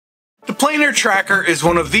Planar Tracker is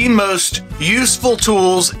one of the most useful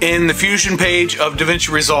tools in the Fusion page of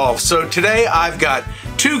Davinci Resolve. So today I've got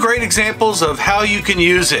two great examples of how you can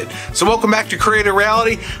use it. So welcome back to Creative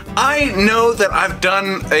Reality. I know that I've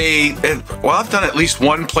done I've done at least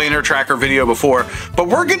one Planar Tracker video before, but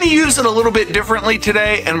we're going to use it a little bit differently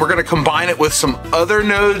today, and we're going to combine it with some other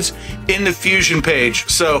nodes in the Fusion page.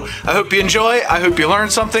 So I hope you enjoy. I hope you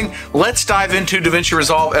learned something. Let's dive into Davinci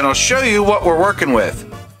Resolve and I'll show you what we're working with.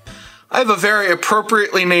 I have a very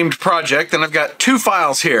appropriately named project, and I've got two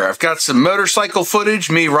files here. I've got some motorcycle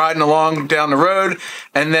footage, me riding along down the road,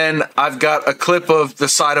 and then I've got a clip of the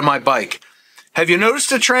side of my bike. Have you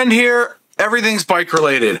noticed a trend here? Everything's bike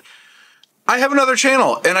related. I have another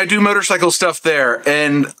channel, and I do motorcycle stuff there,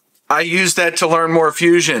 and I use that to learn more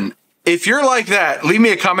Fusion. If you're like that, leave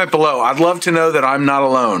me a comment below. I'd love to know that I'm not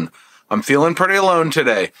alone. I'm feeling pretty alone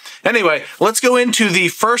today. Anyway, let's go into the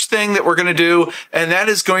first thing that we're going to do, and that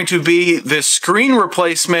is going to be the screen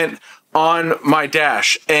replacement on my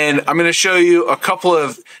dash. And I'm going to show you a couple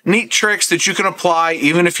of neat tricks that you can apply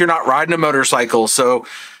even if you're not riding a motorcycle. So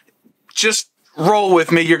just roll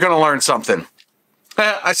with me. You're going to learn something.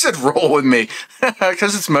 I said roll with me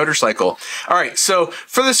because it's motorcycle. All right, so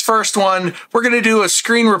for this first one, we're going to do a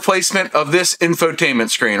screen replacement of this infotainment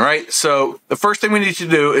screen, right? So the first thing we need to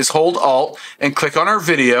do is hold Alt and click on our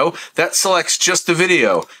video. That selects just the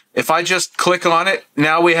video. If I just click on it,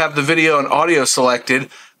 now we have the video and audio selected,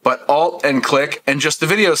 but Alt and click and just the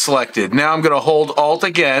video selected. Now I'm going to hold Alt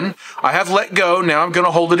again. I have let go. Now I'm going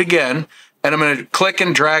to hold it again, and I'm going to click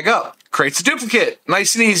and drag up. Creates a duplicate.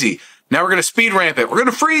 Nice and easy. Now we're going to speed ramp it. We're going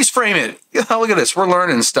to freeze frame it. Look at this. We're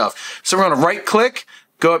learning stuff. So we're going to right click,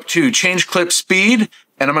 go up to change clip speed,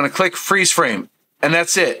 and I'm going to click freeze frame. And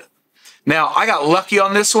that's it. Now I got lucky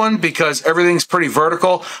on this one because everything's pretty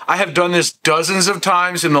vertical. I have done this dozens of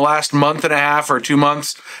times in the last month and a half or 2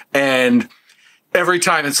 months. And every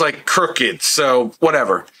time it's like crooked. So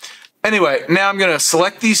whatever. Anyway, now I'm going to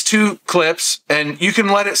select these two clips, and you can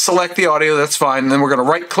let it select the audio. That's fine. And then we're going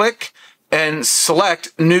to right click and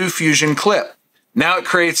select new Fusion clip. Now it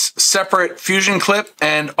creates separate Fusion clip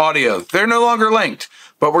and audio. They're no longer linked,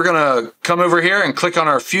 but we're gonna come over here and click on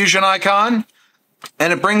our Fusion icon,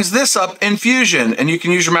 and it brings this up in Fusion, and you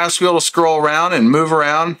can use your mouse wheel to scroll around and move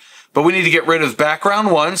around, but we need to get rid of background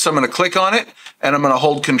one, so I'm gonna click on it, and I'm gonna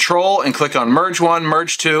hold Control and click on Merge 1,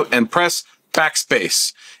 Merge 2, and press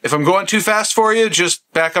Backspace. If I'm going too fast for you, just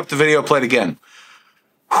back up the video, play it again.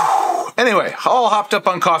 Anyway, all hopped up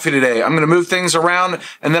on coffee today. I'm going to move things around,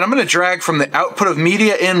 and then I'm going to drag from the output of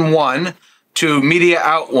media in 1 to media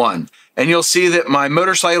out 1. And you'll see that my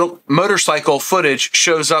motorcycle footage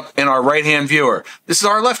shows up in our right-hand viewer. This is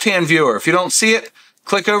our left-hand viewer. If you don't see it,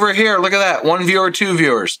 click over here. Look at that. 1 viewer, 2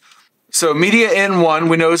 viewers. So media in 1,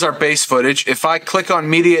 we know is our base footage. If I click on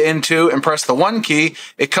media in 2 and press the 1 key,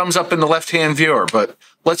 it comes up in the left-hand viewer. But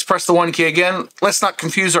let's press the 1 key again. Let's not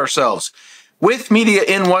confuse ourselves. With media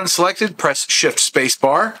in 1 selected, press Shift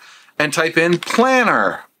Spacebar and type in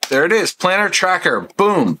Planar. There it is, Planar Tracker.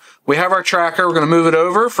 Boom. We have our tracker. We're going to move it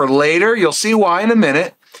over for later. You'll see why in a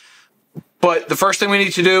minute. But the first thing we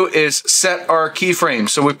need to do is set our keyframe.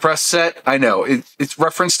 So we press set. I know, it's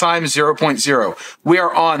reference time 0.0. We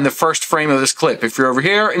are on the first frame of this clip. If you're over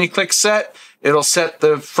here and you click set, it'll set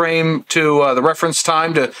the frame to the reference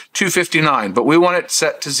time to 2:59, but we want it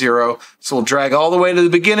set to 0. So we'll drag all the way to the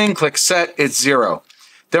beginning, click set, it's 0.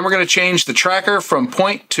 Then we're going to change the tracker from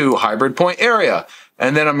point to hybrid point area.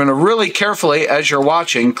 And then I'm going to really carefully, as you're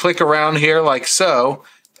watching, click around here like so.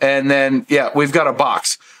 And then, yeah, we've got a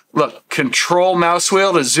box. Look, Control mouse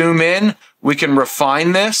wheel to zoom in. We can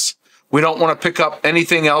refine this. We don't want to pick up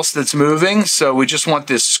anything else that's moving, so we just want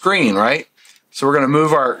this screen, right? So we're going to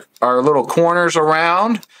move our little corners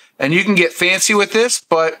around, and you can get fancy with this,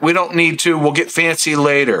 but we don't need to. We'll get fancy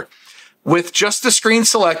later. With just the screen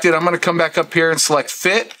selected, I'm going to come back up here and select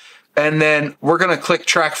Fit, and then we're going to click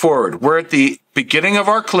Track Forward. We're at the beginning of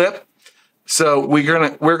our clip, so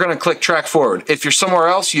we're going to click Track Forward. If you're somewhere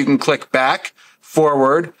else, you can click Back,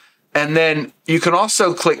 Forward, and then you can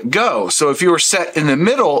also click Go. So if you were set in the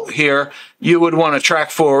middle here, you would want to track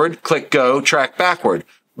forward, click Go, track backward.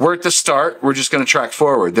 We're at the start. We're just going to track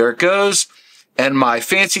forward. There it goes. And my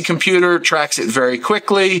fancy computer tracks it very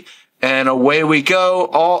quickly. And away we go.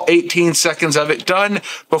 All 18 seconds of it done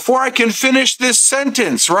before I can finish this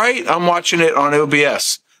sentence, right? I'm watching it on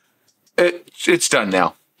OBS. It's done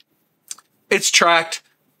now. It's tracked.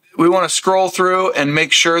 We want to scroll through and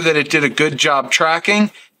make sure that it did a good job tracking.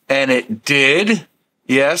 And it did.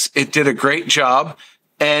 Yes, it did a great job.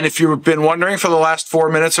 And if you've been wondering for the last 4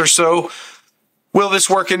 minutes or so, Will this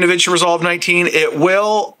work in DaVinci Resolve 19? It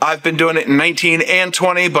will. I've been doing it in 19 and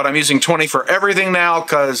 20, but I'm using 20 for everything now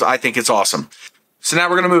because I think it's awesome. So now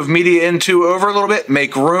we're going to move Media Into over a little bit,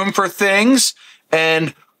 make room for things,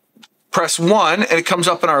 and press 1, and it comes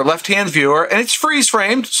up in our left-hand viewer, and it's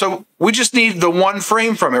freeze-framed, so we just need the one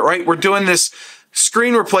frame from it, right? We're doing this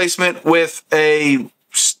screen replacement with a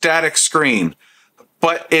static screen,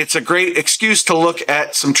 but it's a great excuse to look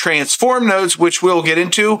at some transform nodes, which we'll get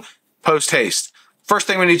into post-haste. First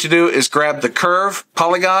thing we need to do is grab the curve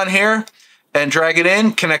polygon here and drag it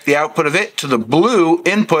in, connect the output of it to the blue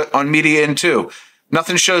input on Media Into.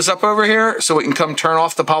 Nothing shows up over here, so we can come turn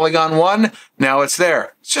off the polygon 1. Now it's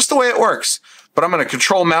there. It's just the way it works. But I'm going to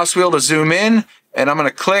control mouse wheel to zoom in, and I'm going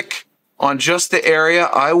to click on just the area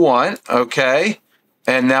I want, okay?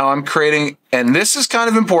 And now I'm creating, and this is kind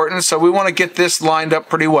of important, so we want to get this lined up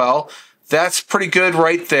pretty well. That's pretty good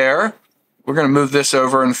right there. We're going to move this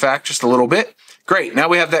over, in fact, just a little bit. Great, now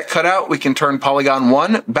we have that cut out. We can turn polygon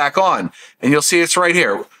 1 back on, and you'll see it's right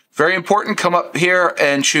here. Very important, come up here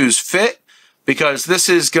and choose Fit, because this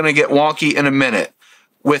is going to get wonky in a minute.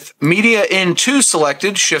 With Media Into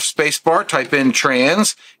selected, shift spacebar, type in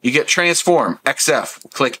trans, you get transform,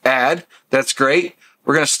 XF, click add, that's great.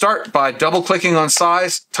 We're going to start by double clicking on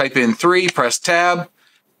size, type in 3, press tab,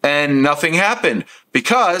 and nothing happened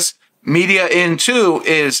because Media Into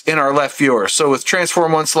is in our left viewer. So with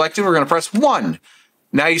transform 1 selected, we're going to press 1.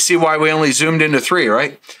 Now you see why we only zoomed into 3,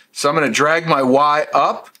 right? So I'm going to drag my Y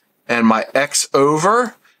up and my X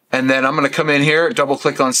over. And then I'm going to come in here, double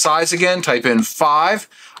click on size again, type in 5.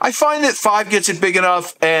 I find that 5 gets it big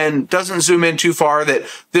enough and doesn't zoom in too far that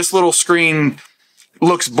this little screen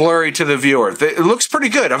looks blurry to the viewer. It looks pretty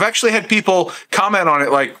good. I've actually had people comment on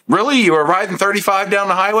it like, really? You were riding 35 down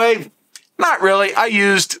the highway? Not really. I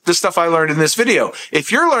used the stuff I learned in this video.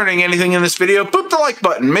 If you're learning anything in this video, boop the like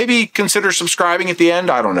button. Maybe consider subscribing at the end.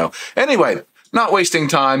 I don't know. Anyway, not wasting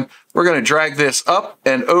time. We're going to drag this up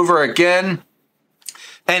and over again.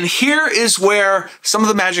 And here is where some of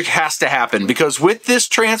the magic has to happen, because with this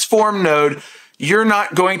transform node, you're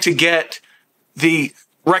not going to get the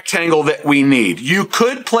rectangle that we need. You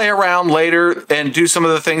could play around later and do some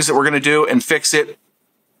of the things that we're going to do and fix it,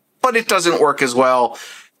 but it doesn't work as well.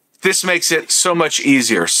 This makes it so much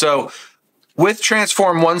easier. So with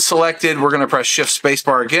transform 1 selected, we're going to press shift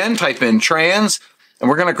spacebar again, type in trans, and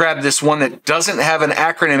we're going to grab this one that doesn't have an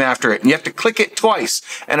acronym after it. And you have to click it twice.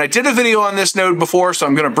 And I did a video on this node before, so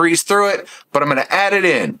I'm going to breeze through it, but I'm going to add it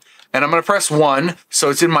in. And I'm going to press 1, so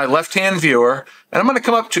it's in my left-hand viewer. And I'm going to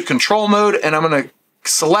come up to control mode, and I'm going to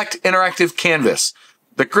select interactive canvas.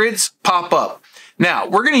 The grids pop up. Now,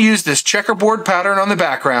 we're going to use this checkerboard pattern on the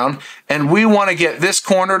background, and we want to get this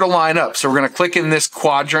corner to line up. So we're going to click in this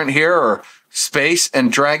quadrant here, or space,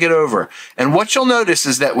 and drag it over. And what you'll notice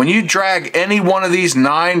is that when you drag any one of these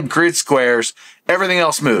 9 grid squares, everything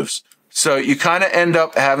else moves. So you kind of end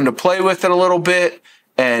up having to play with it a little bit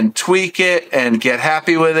and tweak it and get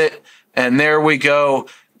happy with it. And there we go.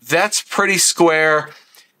 That's pretty square.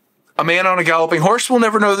 A man on a galloping horse will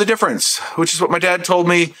never know the difference, which is what my dad told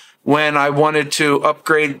me when I wanted to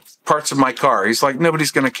upgrade parts of my car. He's like,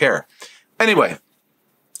 nobody's going to care. Anyway,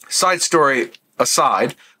 side story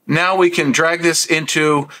aside, now we can drag this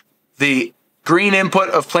into the green input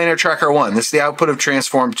of Planar Tracker 1. This is the output of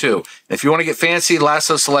Transform 2. If you want to get fancy,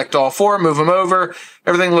 lasso select all 4, move them over.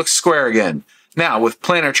 Everything looks square again. Now, with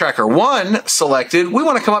Planar Tracker 1 selected, we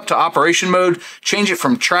want to come up to operation mode, change it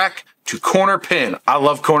from track to corner pin. I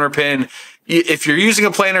love corner pin. If you're using a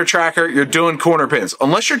planar tracker, you're doing corner pins.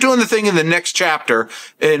 Unless you're doing the thing in the next chapter,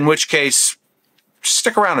 in which case,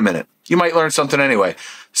 stick around a minute. You might learn something anyway.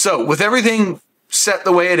 So with everything set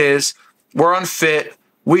the way it is, we're on fit.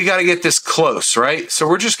 We got to get this close, right? So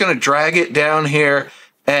we're just going to drag it down here.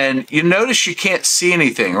 And you notice you can't see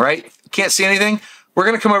anything, right? You can't see anything. We're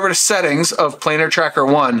going to come over to settings of Planar Tracker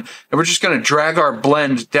 1, and we're just going to drag our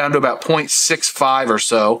blend down to about 0.65 or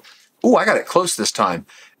so. Ooh, I got it close this time.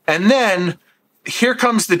 And then here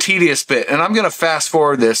comes the tedious bit, and I'm going to fast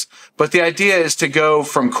forward this, but the idea is to go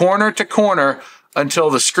from corner to corner until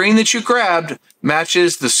the screen that you grabbed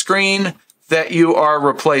matches the screen that you are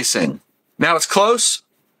replacing. Now it's close.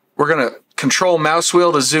 We're going to control mouse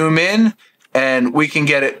wheel to zoom in, and we can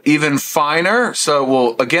get it even finer. So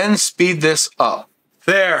we'll again speed this up.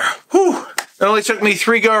 There. Whew. It only took me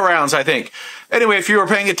 3 go-arounds, I think. Anyway, if you were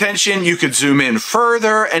paying attention, you could zoom in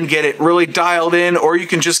further and get it really dialed in, or you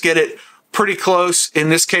can just get it pretty close. In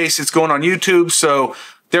this case, it's going on YouTube, so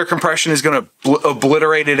their compression is going to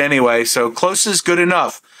obliterate it anyway. So close is good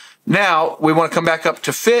enough. Now, we want to come back up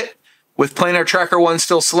to fit. With Planar Tracker 1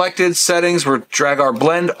 still selected, settings, we'll drag our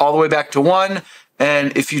blend all the way back to 1,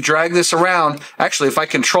 And if you drag this around, actually, if I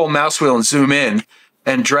control mouse wheel and zoom in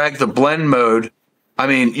and drag the blend mode, I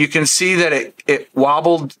mean, you can see that it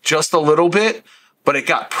wobbled just a little bit, but it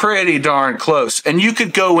got pretty darn close. And you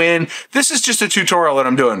could go in, this is just a tutorial that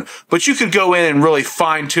I'm doing, but you could go in and really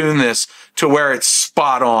fine tune this to where it's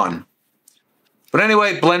spot on. But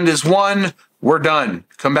anyway, blend is 1, we're done.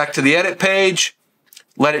 Come back to the edit page,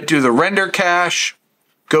 let it do the render cache,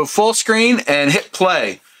 go full screen and hit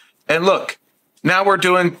play. And look, now we're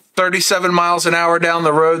doing 37 miles an hour down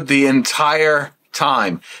the road the entire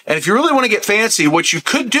time. And if you really want to get fancy, what you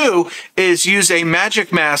could do is use a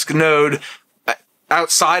magic mask node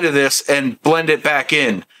outside of this and blend it back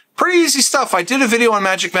in. Pretty easy stuff. I did a video on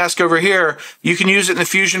magic mask over here. You can use it in the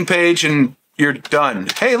Fusion page and you're done.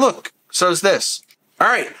 Hey, look, so's this. All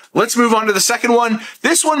right, let's move on to the second one.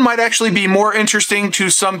 This one might actually be more interesting to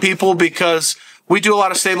some people because we do a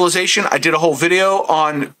lot of stabilization. I did a whole video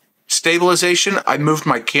on stabilization. I moved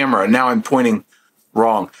my camera. Now I'm pointing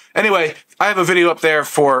wrong. Anyway, I have a video up there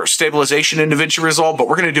for stabilization in Davinci Resolve, but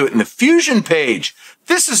we're going to do it in the Fusion page.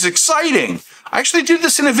 This is exciting. I actually did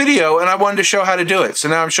this in a video and I wanted to show how to do it. So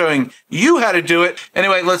now I'm showing you how to do it.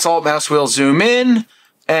 Anyway, let's alt mouse wheel zoom in.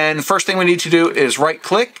 And the first thing we need to do is right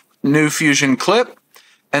click, new Fusion clip.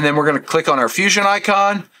 And then we're going to click on our Fusion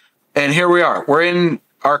icon. And here we are. We're in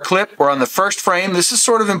our clip. We're on the first frame. This is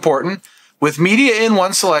sort of important. With media in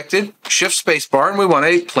 1 selected, shift spacebar, and we want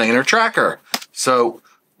a planar tracker. So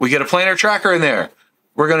we get a planar tracker in there.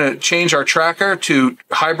 We're going to change our tracker to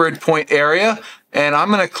hybrid point area. And I'm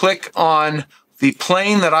going to click on the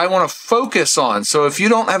plane that I want to focus on. So if you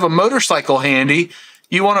don't have a motorcycle handy,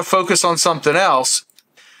 you want to focus on something else,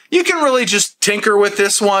 you can really just tinker with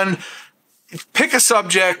this one, pick a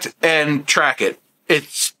subject and track it.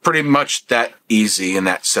 It's pretty much that easy and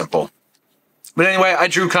that simple. But anyway, I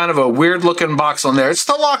drew kind of a weird looking box on there. It's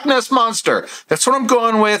the Loch Ness Monster. That's what I'm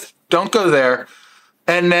going with. Don't go there.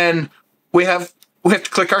 And then we have to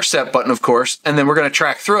click our set button, of course, and then we're going to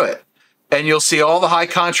track through it. And you'll see all the high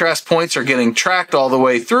contrast points are getting tracked all the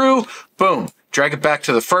way through. Boom. Drag it back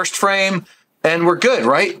to the first frame and we're good,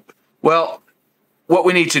 right? Well, what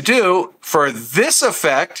we need to do for this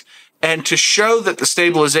effect and to show that the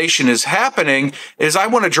stabilization is happening is I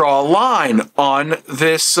want to draw a line on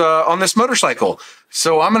this motorcycle.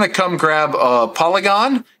 So I'm going to come grab a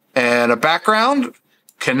polygon and a background,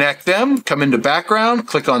 connect them, come into background,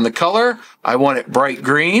 click on the color. I want it bright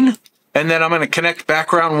green. And then I'm going to connect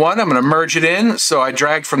background 1. I'm going to merge it in. So I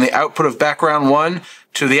drag from the output of background 1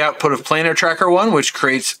 to the output of Planar Tracker 1, which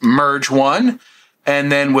creates merge 1.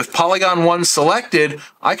 And then with polygon 1 selected,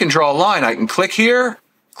 I can draw a line. I can click here,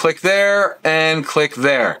 click there, and click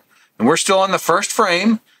there. And we're still on the first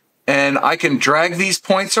frame. And I can drag these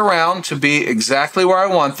points around to be exactly where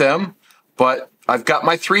I want them. But I've got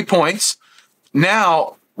my 3 points.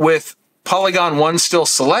 Now, with polygon 1 still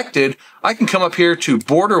selected, I can come up here to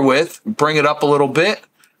border width, bring it up a little bit,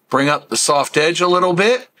 bring up the soft edge a little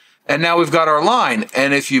bit, and now we've got our line.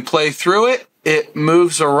 And if you play through it, it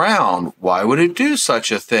moves around. Why would it do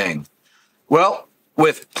such a thing? Well,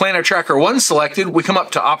 with Planar Tracker 1 selected, we come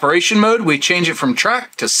up to operation mode, we change it from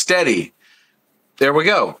track to steady. There we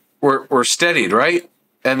go. We're steadied, right?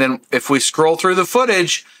 And then if we scroll through the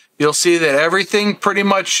footage, you'll see that everything pretty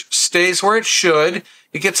much stays where it should.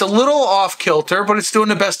 It gets a little off kilter, but it's doing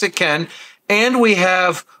the best it can. And we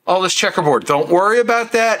have all this checkerboard. Don't worry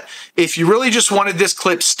about that. If you really just wanted this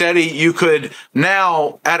clip steady, you could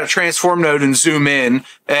now add a transform node and zoom in,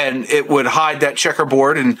 and it would hide that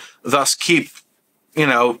checkerboard and thus keep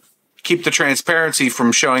the transparency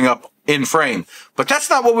from showing up in frame. But that's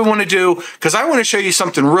not what we want to do, because I want to show you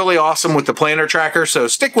something really awesome with the Planar Tracker, so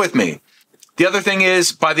stick with me. The other thing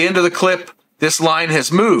is, by the end of the clip, this line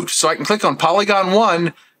has moved. So I can click on polygon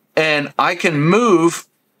 1 and I can move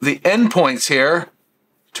the endpoints here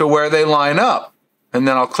to where they line up. And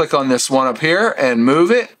then I'll click on this one up here and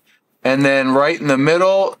move it. And then right in the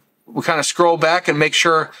middle, we kind of scroll back and make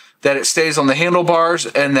sure that it stays on the handlebars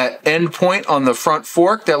and that endpoint on the front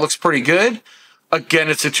fork. That looks pretty good. Again,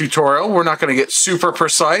 it's a tutorial. We're not going to get super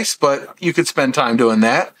precise, but you could spend time doing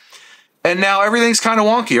that. And now everything's kind of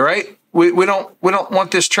wonky, right? We don't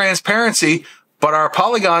want this transparency, but our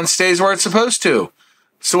polygon stays where it's supposed to.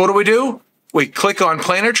 So what do? We click on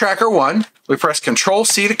Planar Tracker 1, we press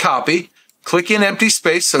Control-C to copy, click in empty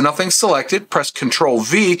space so nothing's selected, press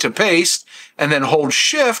Control-V to paste, and then hold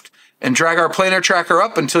Shift and drag our Planar Tracker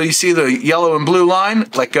up until you see the yellow and blue line,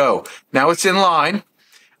 let go. Now it's in line,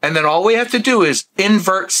 and then all we have to do is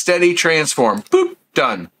invert steady transform. Boop,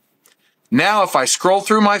 done. Now if I scroll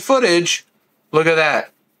through my footage, look at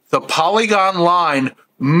that. The polygon line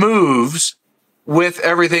moves with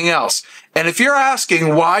everything else. And if you're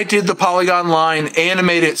asking why did the polygon line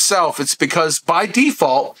animate itself, it's because by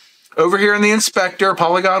default, over here in the inspector,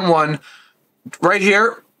 polygon 1, right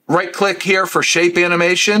here, right click here for shape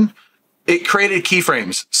animation, it created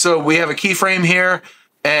keyframes. So we have a keyframe here,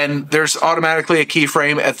 and there's automatically a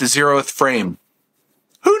keyframe at the 0th frame.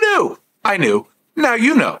 Who knew? I knew. Now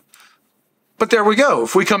you know. But there we go.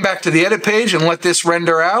 If we come back to the edit page and let this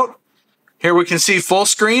render out, here we can see full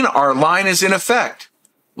screen, our line is in effect.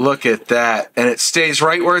 Look at that. And it stays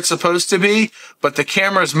right where it's supposed to be, but the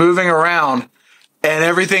camera's moving around and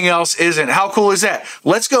everything else isn't. How cool is that?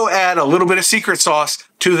 Let's go add a little bit of secret sauce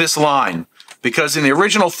to this line, because in the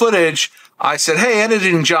original footage, I said, hey,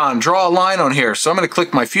 Editing John, draw a line on here. So I'm going to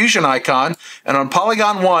click my Fusion icon, and on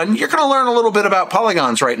polygon 1, you're going to learn a little bit about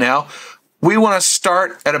polygons right now. We want to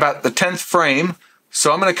start at about the 10th frame.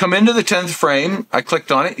 So I'm going to come into the 10th frame. I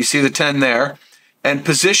clicked on it. You see the 10 there. And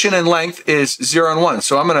position and length is 0 and 1.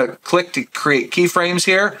 So I'm going to click to create keyframes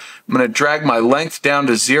here. I'm going to drag my length down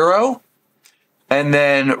to 0. And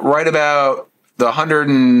then right about the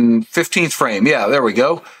 115th frame. Yeah, there we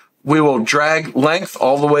go. We will drag length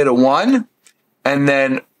all the way to 1. And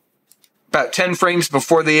then about 10 frames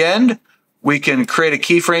before the end, we can create a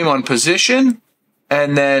keyframe on position.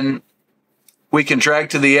 And then we can drag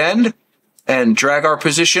to the end and drag our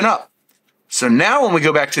position up. So now when we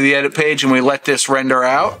go back to the edit page and we let this render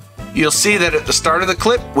out, you'll see that at the start of the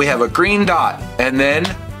clip, we have a green dot, and then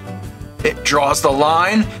it draws the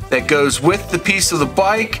line that goes with the piece of the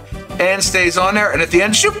bike and stays on there. And at the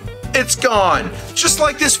end, shoop, it's gone. Just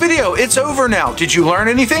like this video, it's over now. Did you learn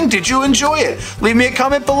anything? Did you enjoy it? Leave me a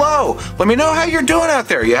comment below. Let me know how you're doing out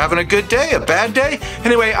there. You having a good day, a bad day?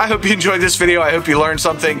 Anyway, I hope you enjoyed this video. I hope you learned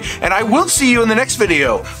something, and I will see you in the next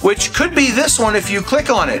video, which could be this one if you click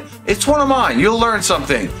on it. It's one of mine. You'll learn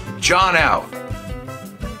something. John out.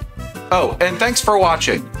 Oh, and thanks for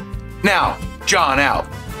watching. Now, John out.